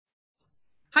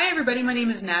Hi, everybody. My name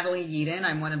is Natalie Yeadon.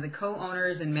 I'm one of the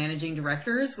co-owners and managing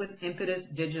directors with Impetus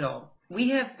Digital.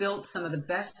 We have built some of the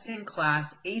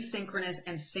best-in-class asynchronous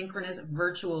and synchronous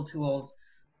virtual tools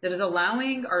that is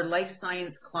allowing our life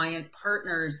science client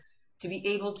partners to be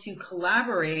able to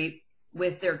collaborate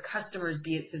with their customers,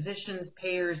 be it physicians,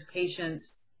 payers,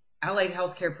 patients, allied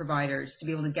healthcare providers, to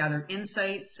be able to gather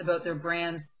insights about their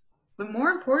brands, but more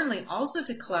importantly, also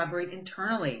to collaborate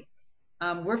internally.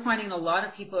 We're finding a lot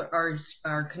of people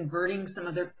are converting some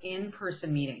of their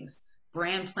in-person meetings,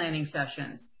 brand planning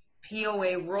sessions,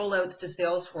 POA rollouts to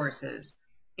sales forces,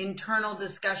 internal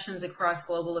discussions across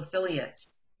global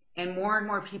affiliates, and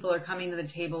more people are coming to the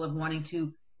table of wanting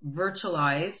to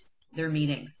virtualize their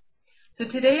meetings. So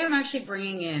today I'm actually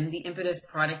bringing in the Impetus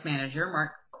product manager,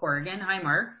 Mark Corrigan. Hi,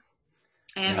 Mark.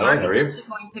 And Hello, Mark how is are you? actually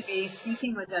going to be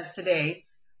speaking with us today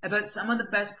about some of the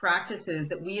best practices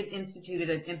that we have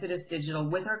instituted at Impetus Digital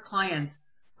with our clients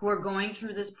who are going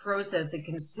through this process of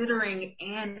considering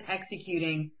and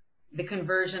executing the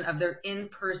conversion of their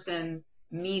in-person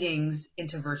meetings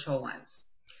into virtual ones.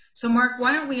 So Mark,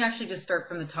 why don't we actually just start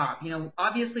from the top?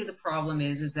 Obviously the problem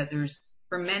is that there's,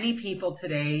 for many people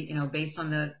today, based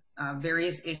on the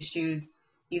various issues,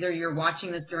 either you're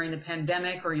watching this during the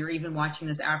pandemic or you're even watching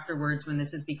this afterwards when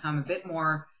this has become a bit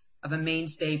more of a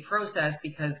mainstay process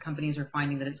because companies are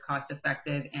finding that it's cost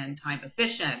effective and time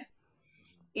efficient.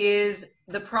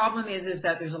 The problem is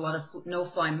that there's a lot of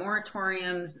no-fly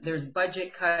moratoriums, there's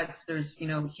budget cuts, there's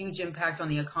huge impact on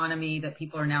the economy that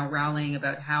people are now rallying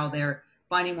about how they're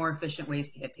finding more efficient ways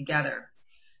to get together.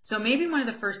 So maybe one of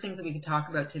the first things that we could talk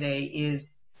about today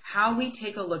is how we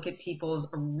take a look at people's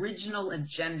original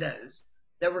agendas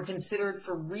that were considered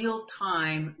for real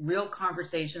time, real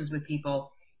conversations with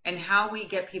people, and how we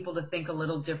get people to think a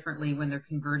little differently when they're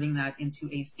converting that into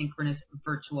a synchronous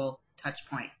virtual touch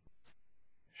point.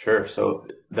 Sure. So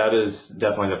that is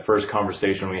definitely the first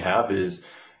conversation we have is,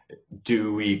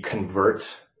 do we convert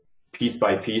piece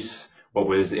by piece what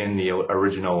was in the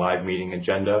original live meeting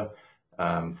agenda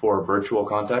for virtual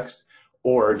context,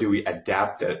 or do we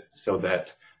adapt it so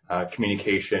that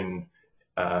communication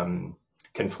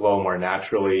can flow more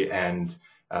naturally and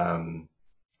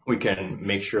we can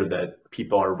make sure that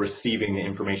people are receiving the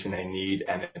information they need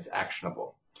and it's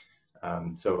actionable.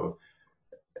 So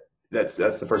that's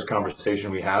the first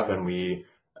conversation we have, and we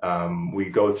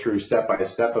go through step by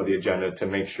step of the agenda to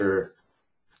make sure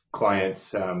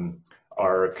clients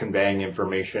are conveying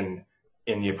information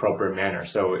in the appropriate manner.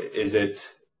 So is it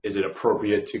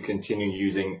appropriate to continue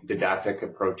using didactic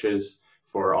approaches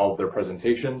for all of their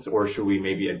presentations, or should we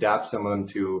maybe adapt some of them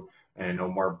to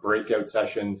more breakout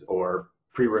sessions or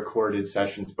pre-recorded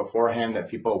sessions beforehand that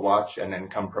people watch and then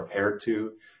come prepared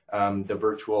to the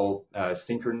virtual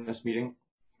synchronous meeting?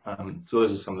 So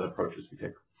those are some of the approaches we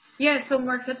take. Yeah, so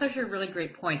Mark, that's actually a really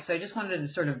great point. So I just wanted to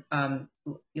sort of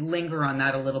linger on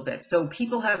that a little bit. So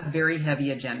people have very heavy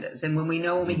agendas. And when we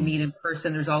we meet in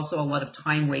person, there's also a lot of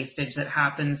time wastage that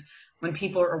happens when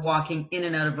people are walking in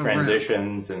and out of a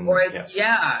transitions room. And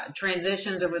or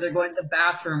transitions, or where they're going to the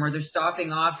bathroom, or they're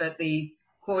stopping off at the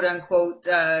quote unquote,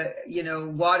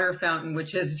 water fountain,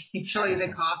 which is usually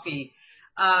the coffee.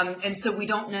 And so we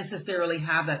don't necessarily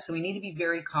have that. So we need to be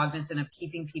very cognizant of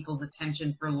keeping people's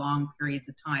attention for long periods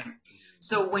of time.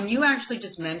 So when you actually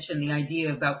just mentioned the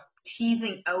idea about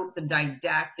teasing out the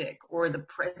didactic or the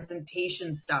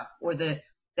presentation stuff or the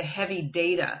heavy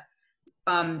data,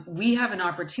 we have an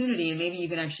opportunity, and maybe you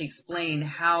can actually explain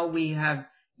how we have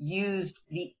used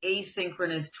the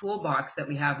asynchronous toolbox that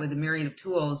we have with a myriad of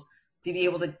tools to be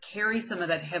able to carry some of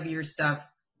that heavier stuff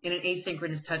in an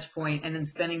asynchronous touch point, and then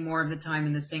spending more of the time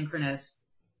in the synchronous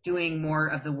doing more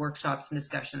of the workshops and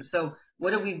discussions. So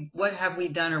what have we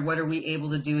done, or what are we able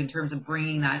to do in terms of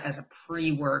bringing that as a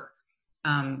pre-work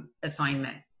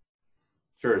assignment?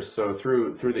 Sure. So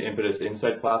through the Impetus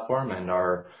Insight platform and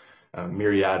our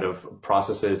myriad of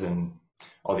processes and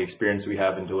all the experience we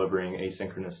have in delivering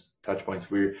asynchronous touch points,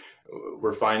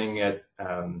 we're finding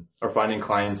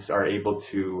clients are able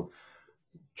to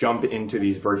jump into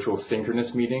these virtual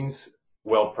synchronous meetings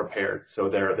well prepared. So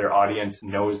their audience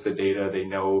knows the data, they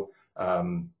know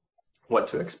what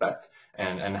to expect.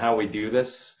 And how we do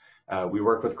this, we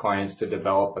work with clients to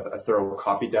develop a thorough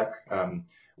copy deck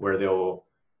where they'll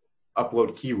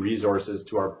upload key resources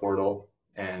to our portal,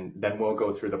 and then we'll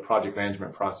go through the project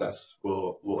management process.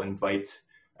 We'll invite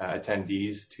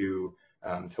attendees to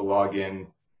log in,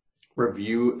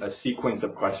 review a sequence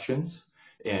of questions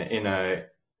in a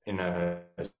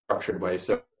structured way.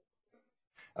 So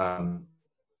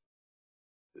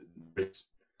there's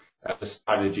a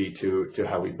strategy to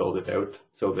how we build it out.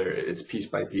 So it's piece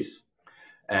by piece.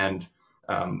 And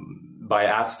by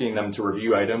asking them to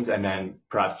review items and then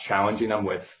perhaps challenging them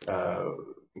with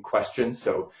questions.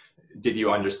 So did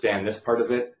you understand this part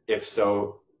of it? If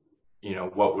so,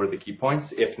 what were the key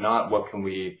points? If not, what can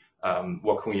we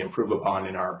improve upon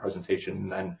in our presentation?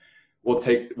 And then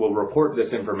we'll report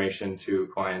this information to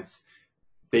clients.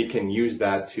 They can use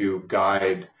that to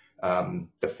guide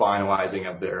the finalizing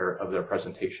of their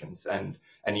presentations, and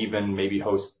even maybe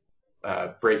host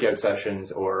breakout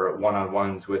sessions or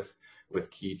one-on-ones with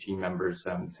key team members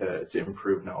to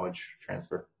improve knowledge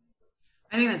transfer.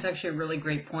 I think that's actually a really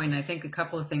great point. I think a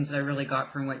couple of things that I really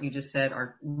got from what you just said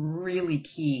are really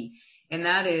key. And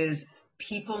that is,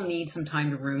 people need some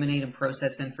time to ruminate and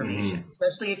process information,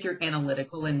 especially if you're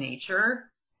analytical in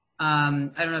nature. I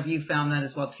don't know if you found that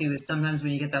as well too, is sometimes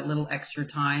when you get that little extra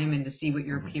time and to see what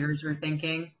your peers are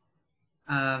thinking,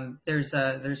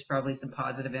 there's probably some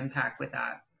positive impact with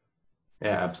that.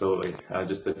 Yeah, absolutely.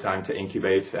 Just the time to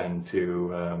incubate and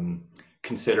to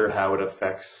consider how it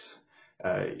affects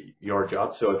your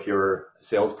job. So if you're a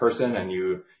salesperson and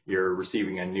you're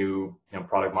receiving a new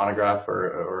product monograph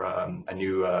or a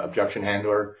new objection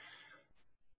handler,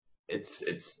 it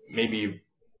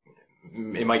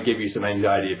might give you some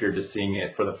anxiety if you're just seeing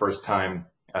it for the first time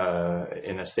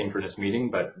in a synchronous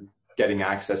meeting, but getting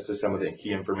access to some of the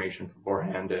key information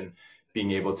beforehand and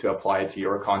being able to apply it to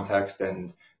your context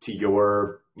and to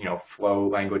your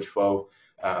language flow,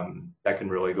 that can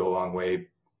really go a long way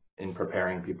in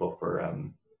preparing people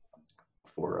for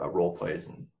role plays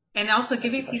and also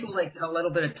giving people like a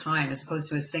little bit of time as opposed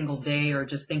to a single day, or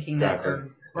just thinking exactly. that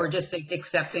or just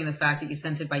accepting the fact that you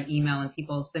sent it by email and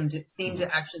people seem to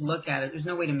actually look at it. There's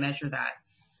no way to measure that.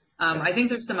 I think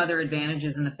there's some other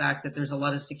advantages in the fact that there's a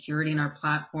lot of security in our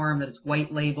platform, that it's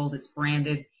white labeled, it's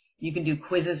branded. You can do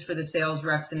quizzes for the sales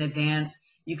reps in advance.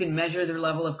 You can measure their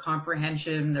level of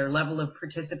comprehension, their level of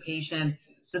participation.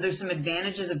 So there's some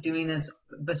advantages of doing this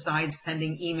besides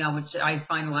sending email, which I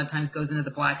find a lot of times goes into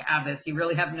the black abyss. You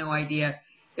really have no idea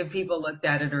if people looked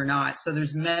at it or not. So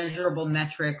there's measurable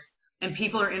metrics, and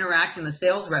people are interacting. The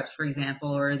sales reps, for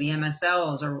example, or the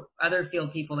MSLs or other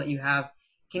field people that you have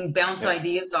can bounce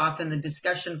ideas off in the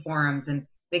discussion forums, and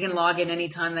they can log in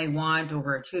anytime they want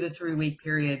over a 2 to 3 week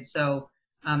period. So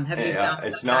have you found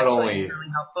it's that's not only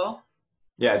really helpful?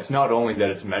 Yeah, it's not only that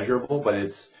it's measurable, but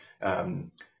it's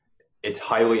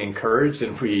highly encouraged,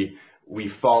 and we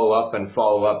follow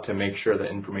up to make sure that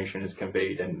information is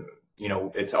conveyed. And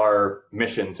it's our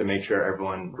mission to make sure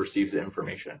everyone receives the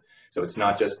information. So it's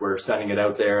not just we're sending it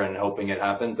out there and hoping it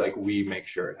happens. Like, we make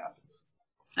sure it happens.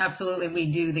 Absolutely. We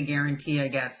do the guarantee, I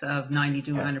guess, of 90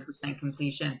 to 100%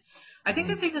 completion. I think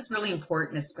the thing that's really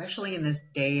important, especially in this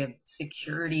day of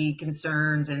security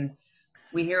concerns, and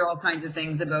we hear all kinds of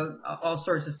things about all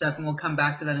sorts of stuff, and we'll come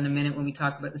back to that in a minute when we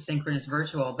talk about the synchronous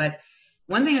virtual. But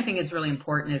one thing I think is really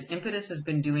important is Impetus has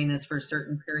been doing this for a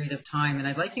certain period of time, and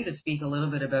I'd like you to speak a little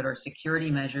bit about our security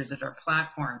measures at our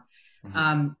platform.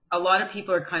 A lot of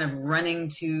people are kind of running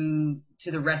to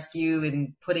the rescue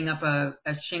and putting up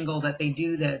a shingle that they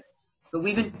do this, but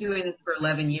we've been doing this for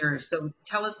 11 years. So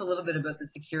tell us a little bit about the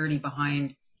security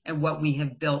behind and what we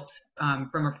have built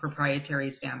from a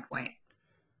proprietary standpoint.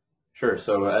 Sure.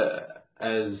 So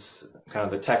as kind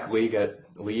of the tech lead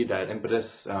at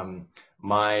Impetus,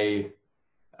 my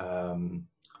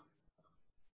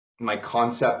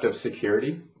concept of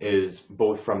security is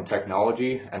both from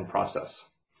technology and process.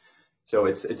 So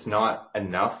it's not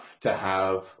enough to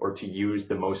have or to use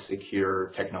the most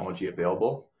secure technology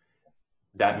available.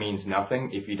 That means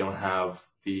nothing if you don't have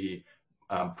the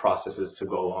processes to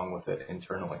go along with it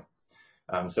internally.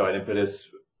 So at Impetus,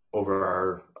 over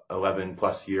our 11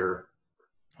 plus year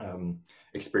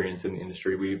experience in the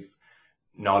industry, we've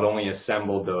not only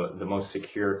assembled the most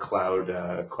secure cloud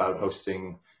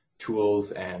hosting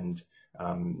tools and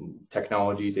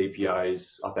technologies,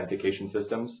 APIs, authentication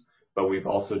systems, but we've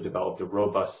also developed a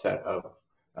robust set of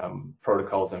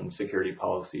protocols and security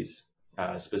policies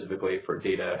specifically for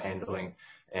data handling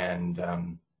and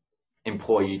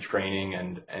employee training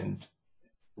and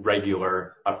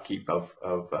regular upkeep of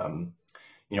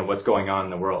what's going on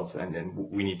in the world, and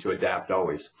we need to adapt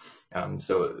always.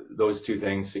 So those two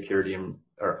things, security and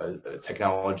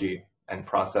technology and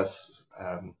process,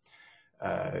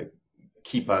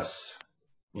 keep us,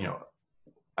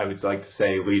 I would like to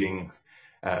say, leading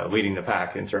the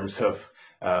pack in terms of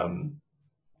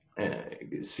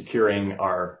securing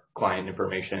our client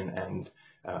information and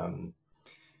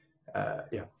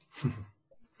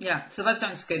Yeah, so that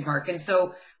sounds good, Mark. And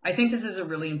so I think this is a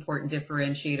really important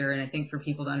differentiator, and I think for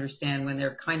people to understand when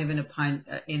they're kind of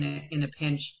in a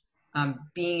pinch,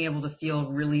 being able to feel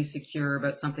really secure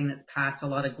about something that's passed a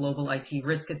lot of global IT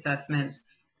risk assessments,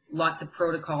 lots of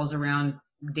protocols around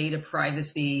data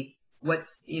privacy.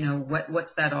 What's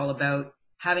that all about?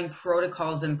 Having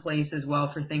protocols in place as well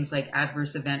for things like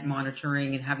adverse event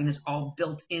monitoring and having this all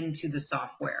built into the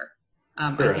software,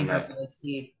 Sure, I think are really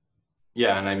key.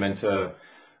 Yeah, and I meant to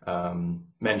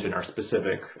mention our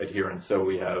specific adherence. So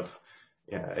we have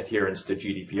adherence to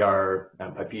GDPR,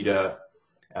 PIPEDA,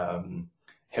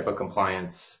 HIPAA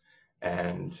compliance,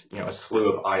 and a slew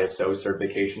of ISO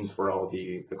certifications for all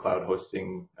the cloud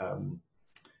hosting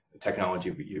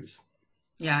technology we use.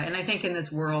 Yeah, and I think in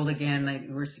this world, again,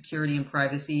 where security and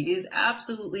privacy is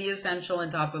absolutely essential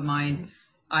and top of mind, mm-hmm.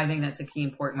 I think that's a key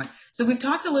important one. So we've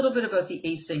talked a little bit about the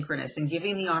asynchronous and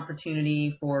giving the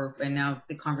opportunity for, and now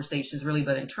the conversation is really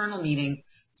about internal meetings,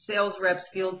 sales reps,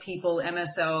 field people,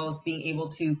 MSLs, being able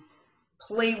to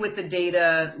play with the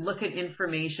data, look at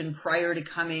information prior to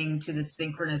coming to the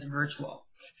synchronous virtual.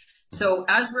 So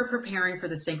as we're preparing for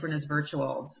the synchronous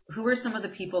virtuals, who are some of the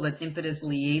people that Impetus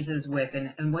liaises with,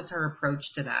 and what's our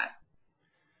approach to that?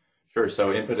 Sure.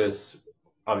 So Impetus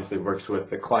obviously works with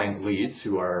the client leads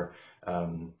who are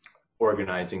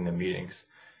organizing the meetings.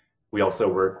 We also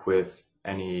work with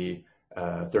any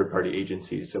third-party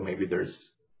agencies. So maybe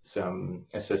there's some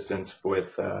assistance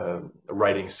with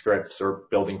writing scripts or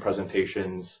building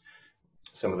presentations,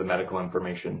 some of the medical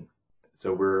information.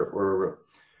 So we're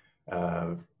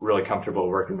really comfortable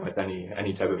working with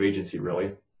any type of agency,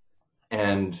 really.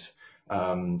 And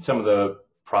some of the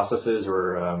processes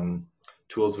or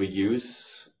tools we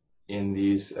use in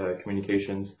these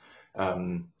communications,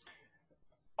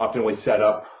 often we set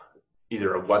up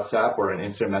either a WhatsApp or an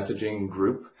instant messaging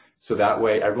group, so that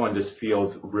way everyone just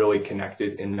feels really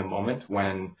connected in the moment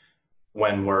when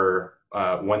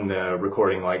the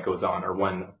recording light goes on or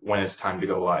when it's time to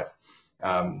go live.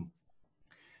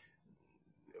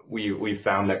 We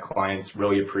found that clients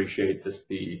really appreciate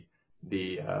the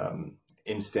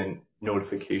instant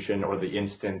notification or the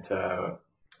instant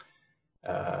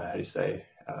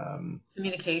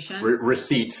communication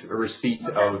receipt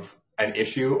okay. of an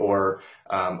issue or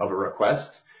of a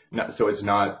request, so it's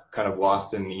not kind of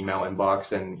lost in the email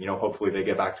inbox and hopefully they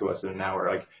get back to us in an hour.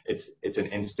 Like it's an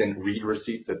instant read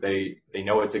receipt that they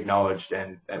know it's acknowledged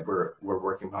and we're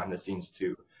working behind the scenes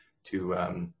to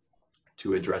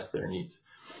address their needs.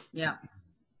 Yeah.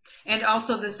 And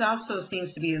also this also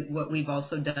seems to be what we've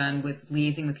also done with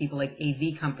liaising with people like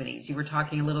AV companies. You were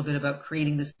talking a little bit about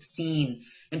creating this scene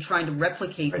and trying to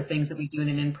replicate the things that we do in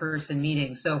an in-person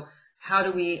meeting. So how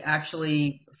do we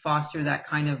actually foster that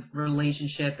kind of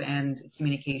relationship and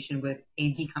communication with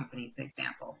AV companies, for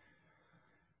example?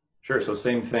 Sure. So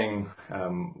same thing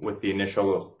with the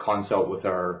initial consult with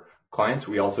our clients.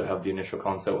 We also have the initial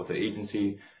consult with the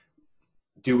agency.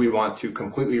 Do we want to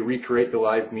completely recreate the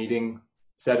live meeting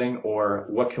setting, or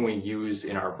what can we use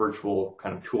in our virtual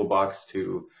kind of toolbox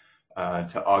to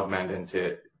augment and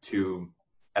to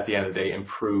at the end of the day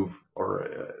improve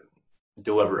or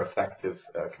deliver effective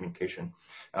communication?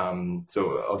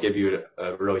 So I'll give you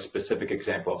a really specific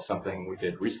example of something we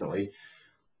did recently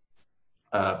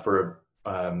for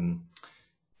an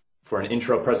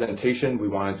intro presentation. We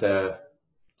wanted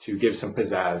to give some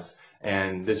pizzazz,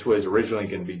 and this was originally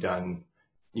going to be done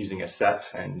using a set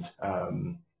and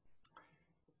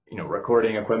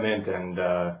recording equipment and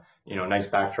nice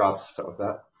backdrops, stuff like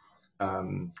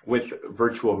that. With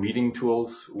virtual meeting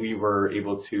tools, we were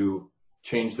able to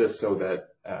change this so that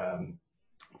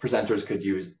presenters could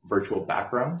use virtual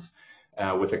backgrounds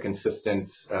with a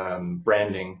consistent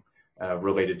branding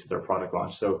related to their product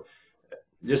launch. So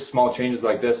just small changes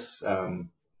like this,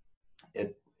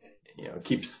 it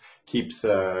keeps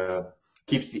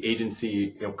the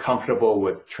agency comfortable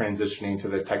with transitioning to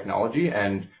the technology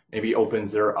and maybe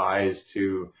opens their eyes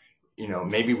to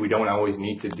maybe we don't always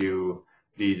need to do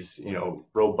these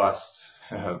robust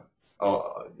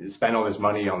spend all this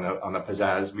money on the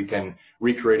pizzazz. We can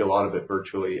recreate a lot of it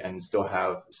virtually and still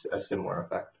have a similar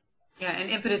effect. Yeah, and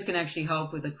Impetus can actually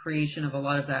help with the creation of a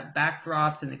lot of that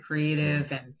backdrops and the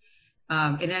creative, and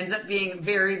it ends up being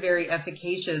very, very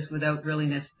efficacious without really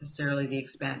necessarily the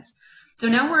expense. So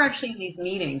now we're actually in these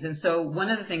meetings, and so one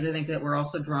of the things I think that we're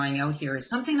also drawing out here is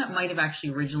something that might have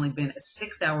actually originally been a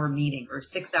 6-hour meeting or a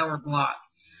 6-hour block.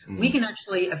 Mm-hmm. We can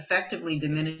actually effectively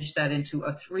diminish that into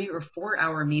a 3 or 4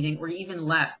 hour meeting or even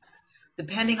less,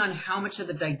 depending on how much of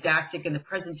the didactic and the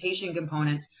presentation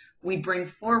components we bring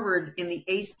forward in the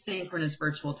asynchronous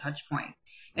virtual touch point.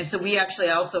 And so we actually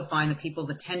also find that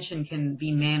people's attention can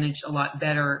be managed a lot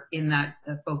better in that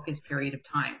focused period of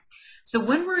time. So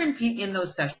when we're in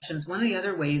those sessions, one of the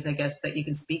other ways, I guess, that you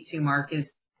can speak to, Mark,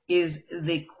 is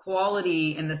the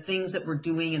quality and the things that we're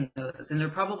doing in those. And they're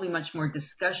probably much more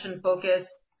discussion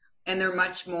focused, and they're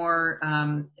much more,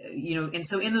 and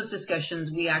so in those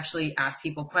discussions, we actually ask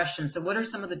people questions. So what are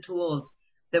some of the tools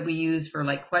that we use for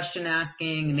like question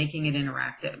asking and making it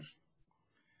interactive?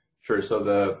 Sure. So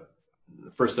the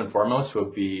first and foremost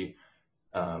would be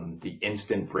the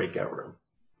instant breakout room.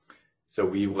 So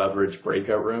we leverage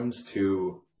breakout rooms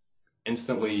to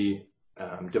instantly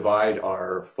divide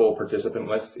our full participant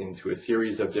list into a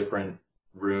series of different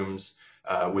rooms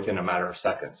within a matter of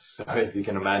seconds. So if you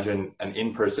can imagine an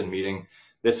in-person meeting,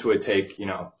 this would take,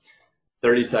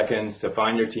 30 seconds to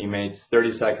find your teammates,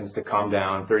 30 seconds to calm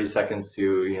down, 30 seconds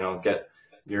to, get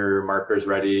your markers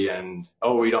ready, and,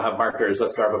 oh, we don't have markers,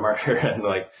 let's grab a marker, and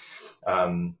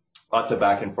lots of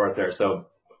back and forth there. So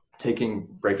taking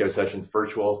breakout sessions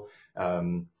virtual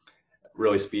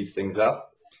really speeds things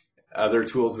up. Other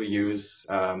tools we use,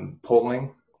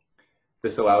 polling.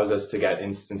 This allows us to get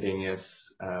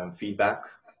instantaneous feedback.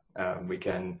 We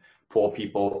can poll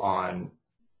people on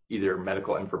either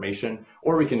medical information,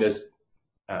 or we can just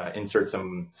insert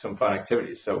some fun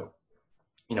activities. So,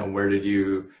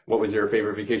 what was your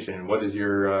favorite vacation? What was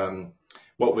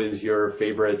your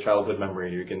favorite childhood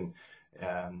memory? You can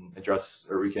address,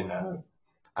 or we can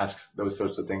ask those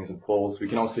sorts of things in polls. We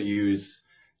can also use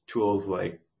tools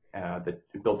like the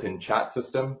built-in chat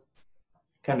system.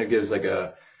 Kind of gives like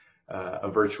a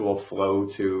virtual flow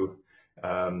to,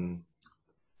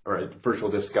 or a virtual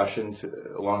discussion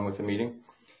along with the meeting.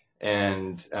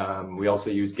 And we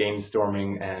also use game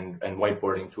storming and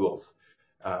whiteboarding tools.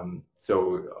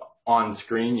 So on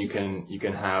screen, you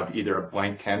can have either a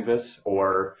blank canvas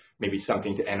or maybe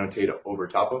something to annotate over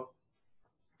top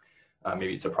of.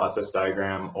 Maybe it's a process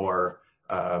diagram or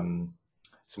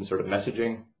some sort of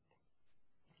messaging.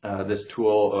 This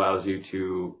tool allows you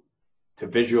to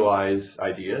visualize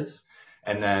ideas,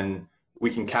 and then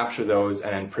we can capture those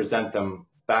and then present them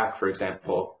back, for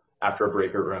example, after a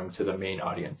breakout room to the main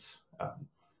audience.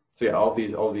 So yeah,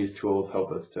 all these tools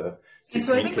help us to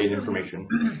communicate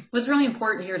information. What's really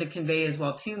important here to convey as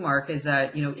well too, Mark, is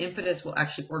that Impetus will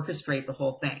actually orchestrate the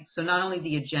whole thing. So not only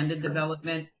the agenda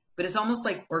development, but it's almost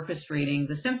like orchestrating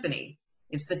the symphony.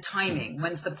 It's the timing.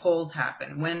 When's the polls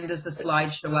happen? When does the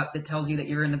slide show up that tells you that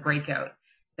you're in the breakout?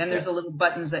 Then there's the little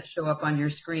buttons that show up on your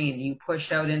screen. You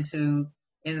push out into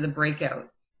the breakout.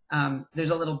 There's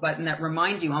a little button that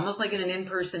reminds you, almost like in an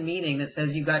in-person meeting, that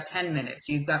says you've got 10 minutes,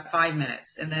 you've got 5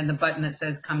 minutes, and then the button that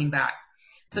says coming back.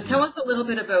 So tell us a little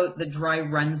bit about the dry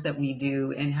runs that we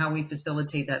do and how we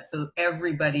facilitate that so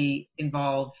everybody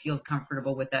involved feels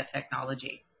comfortable with that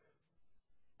technology.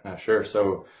 Sure.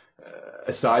 So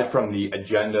aside from the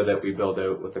agenda that we build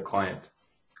out with the client,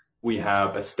 we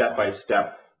have a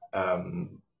step-by-step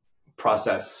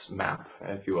process map,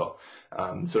 if you will.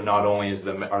 So not only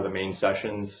are the main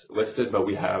sessions listed, but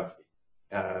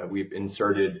we've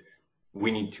inserted,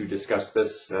 we need to discuss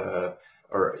this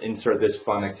or insert this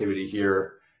fun activity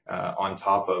here on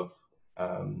top of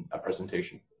a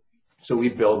presentation. So we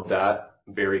build that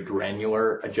very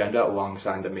granular agenda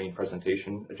alongside the main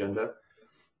presentation agenda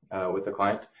with the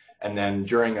client. And then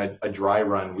during a dry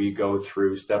run, we go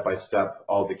through step by step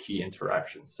all the key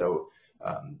interactions. So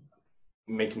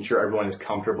making sure everyone is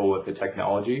comfortable with the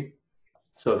technology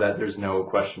so that there's no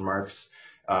question marks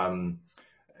on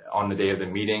the day of the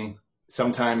meeting.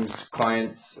 Sometimes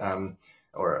clients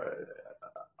or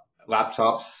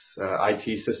laptops,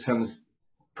 IT systems,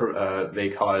 they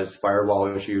cause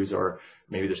firewall issues, or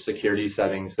maybe there's security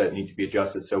settings that need to be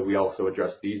adjusted. So we also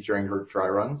address these during dry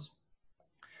runs.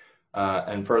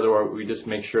 And furthermore, we just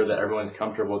make sure that everyone's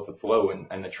comfortable with the flow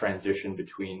and the transition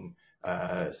between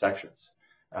sections.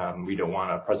 We don't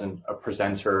want a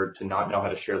presenter to not know how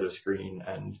to share their screen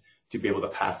and to be able to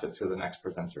pass it to the next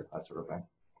presenter, that sort of thing.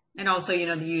 And also,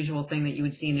 the usual thing that you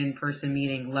would see in an in-person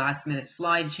meeting, last minute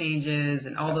slide changes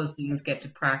and all those things get to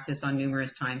practice on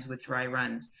numerous times with dry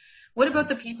runs. What about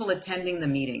the people attending the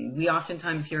meeting? We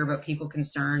oftentimes hear about people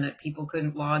concerned that people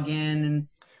couldn't log in and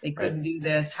they couldn't do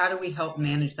this. How do we help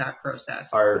manage that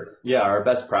process? Our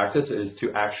best practice is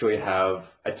to actually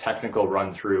have a technical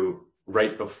run through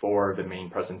right before the main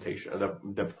presentation,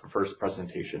 the first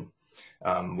presentation.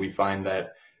 We find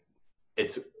that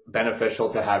it's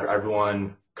beneficial to have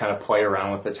everyone kind of play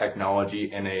around with the technology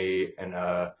in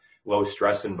a low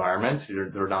stress environment.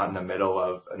 They're not in the middle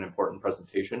of an important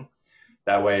presentation.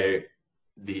 That way,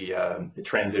 the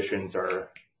transitions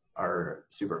are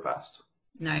super fast.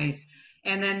 Nice.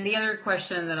 And then the other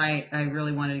question that I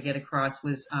really wanted to get across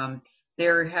was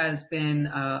there has been,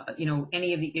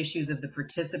 any of the issues of the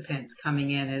participants coming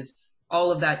in as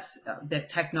all of that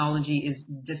technology is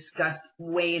discussed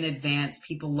way in advance.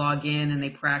 People log in and they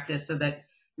practice so that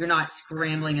you're not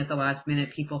scrambling at the last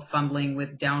minute, people fumbling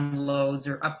with downloads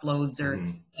or uploads or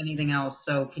anything else.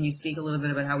 So can you speak a little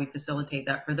bit about how we facilitate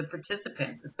that for the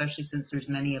participants, especially since there's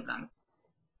many of them?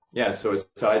 Yeah, so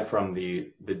aside from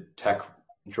the tech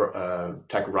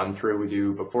run through we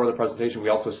do before the presentation, we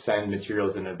also send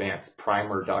materials in advance,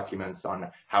 primer documents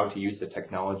on how to use the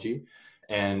technology,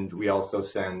 and we also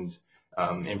send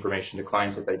information to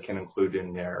clients that they can include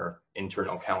in their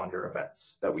internal calendar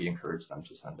events that we encourage them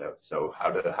to send out. So how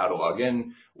to log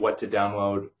in, what to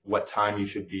download, what time you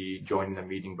should be joining the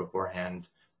meeting beforehand,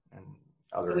 and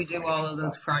other. We do all of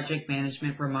those project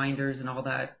management reminders and all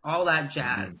that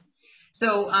jazz.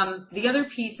 So the other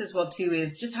piece as well too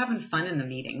is just having fun in the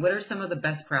meeting. What are some of the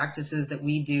best practices that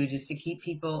we do just to keep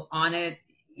people on it,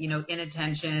 in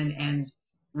attention and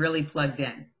really plugged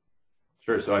in?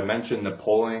 Sure. So I mentioned the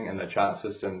polling and the chat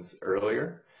systems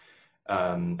earlier.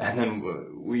 And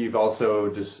then we've also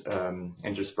just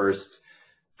interspersed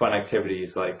fun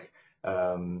activities like,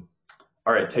 all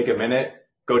right, take a minute,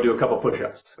 go do a couple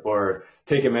push-ups, or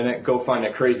take a minute, go find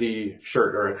a crazy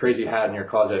shirt or a crazy hat in your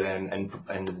closet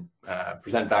and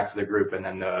present back to the group, and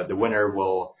then the winner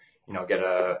will get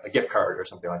a gift card or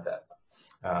something like that.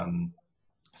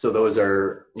 So those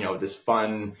are this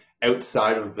fun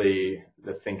outside of the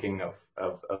thinking of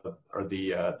or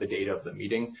the data of the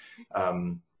meeting.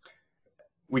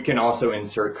 We can also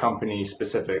insert company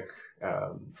specific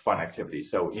fun activities.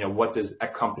 So what does a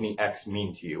company X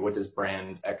mean to you? What does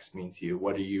brand X mean to you?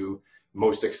 What are you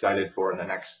most excited for in the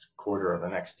next quarter or the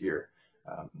next year?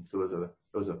 So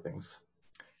those are things.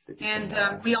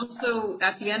 And we also,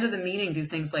 at the end of the meeting, do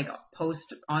things like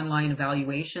post online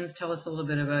evaluations. Tell us a little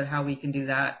bit about how we can do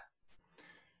that.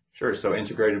 Sure. So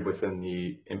integrated within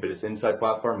the Impetus Insight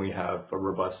platform, we have a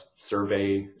robust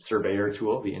surveyor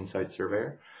tool, the Insight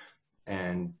Surveyor,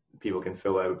 and people can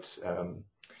fill out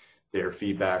their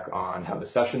feedback on how the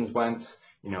sessions went,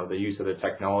 the use of the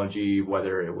technology,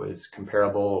 whether it was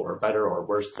comparable or better or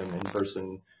worse than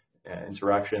in-person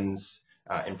interactions,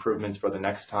 improvements for the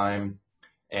next time.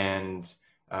 And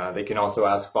they can also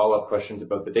ask follow-up questions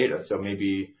about the data. So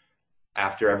maybe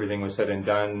after everything was said and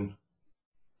done,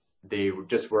 they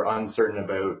just were uncertain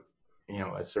about,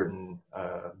 a certain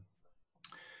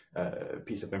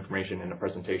piece of information in a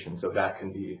presentation. So that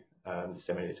can be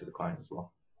disseminated to the client as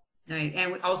well. Right.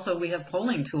 And also we have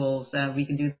polling tools. We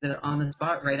can do that on the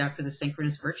spot right after the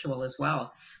synchronous virtual as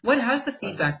well. What has the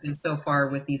feedback been so far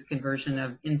with these conversion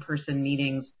of in-person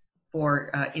meetings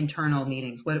for internal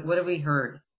meetings? What have we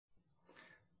heard?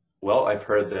 Well, I've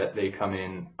heard that they come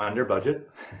in under budget.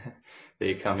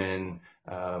 They come in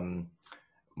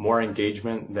more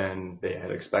engagement than they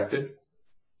had expected.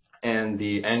 And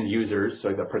the end users,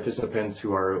 so the participants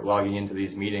who are logging into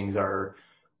these meetings, are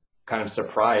kind of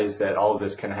surprised that all of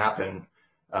this can happen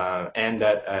and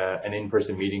that an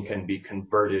in-person meeting can be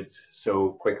converted so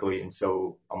quickly and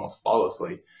so almost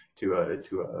flawlessly to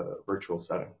a virtual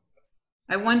setting.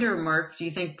 I wonder, Mark, do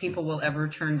you think people will ever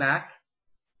turn back?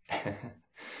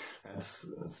 That's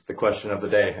the question of the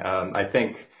day. I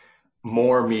think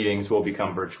more meetings will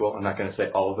become virtual. I'm not going to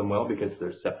say all of them will, because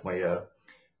there's definitely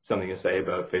something to say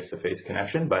about face-to-face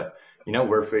connection, but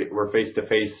we're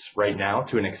face-to-face right now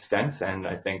to an extent, and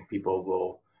I think people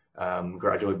will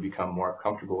gradually become more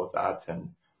comfortable with that,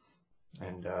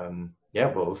 and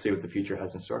we'll see what the future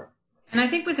has in store. And I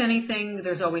think with anything,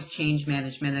 there's always change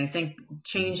management. I think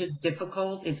change is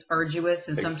difficult, it's arduous,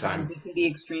 and sometimes it can be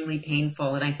extremely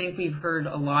painful. And I think we've heard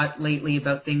a lot lately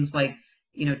about things like,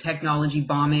 technology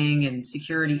bombing and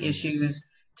security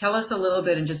issues. Tell us a little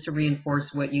bit, and just to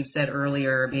reinforce what you've said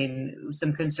earlier,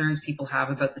 some concerns people have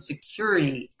about the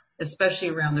security, especially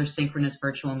around their synchronous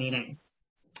virtual meetings.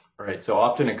 Right. So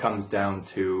often it comes down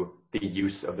to the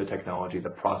use of the technology, the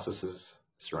processes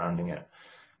surrounding it.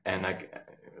 And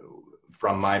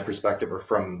from my perspective, or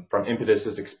from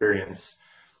Impetus's experience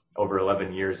over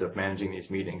 11 years of managing these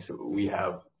meetings, we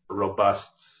have a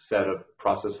robust set of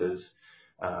processes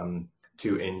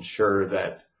to ensure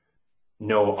that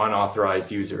no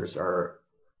unauthorized users are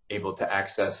able to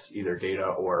access either data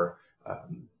or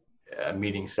a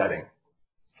meeting setting.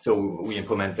 So we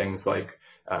implement things like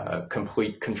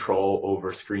complete control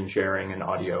over screen sharing and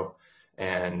audio,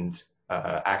 and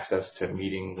access to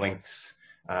meeting links,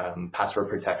 password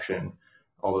protection,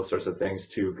 all those sorts of things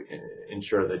to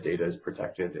ensure that data is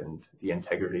protected and the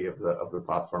integrity of the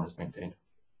platform is maintained.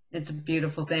 It's a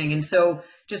beautiful thing. And so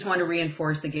just want to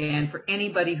reinforce again, for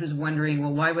anybody who's wondering,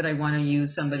 well, why would I want to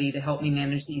use somebody to help me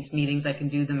manage these meetings? I can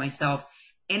do them myself.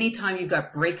 Anytime you've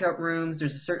got breakout rooms,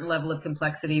 there's a certain level of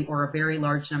complexity or a very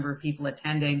large number of people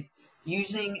attending,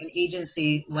 using an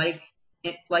agency like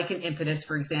an Impetus,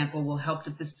 for example, will help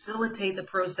to facilitate the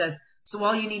process So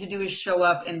all you need to do is show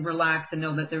up and relax and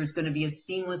know that there's going to be a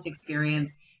seamless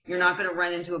experience. You're not going to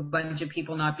run into a bunch of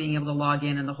people not being able to log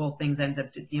in and the whole thing ends up,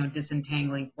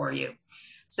 disentangling for you.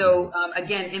 So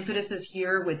again, Impetus is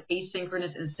here with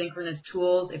asynchronous and synchronous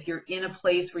tools. If you're in a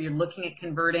place where you're looking at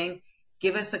converting,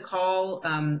 give us a call.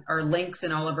 Our links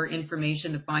and all of our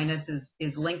information to find us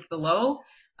is linked below.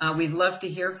 We'd love to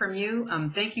hear from you.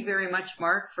 Thank you very much,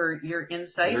 Mark, for your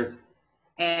insights,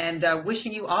 and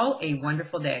wishing you all a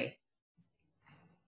wonderful day.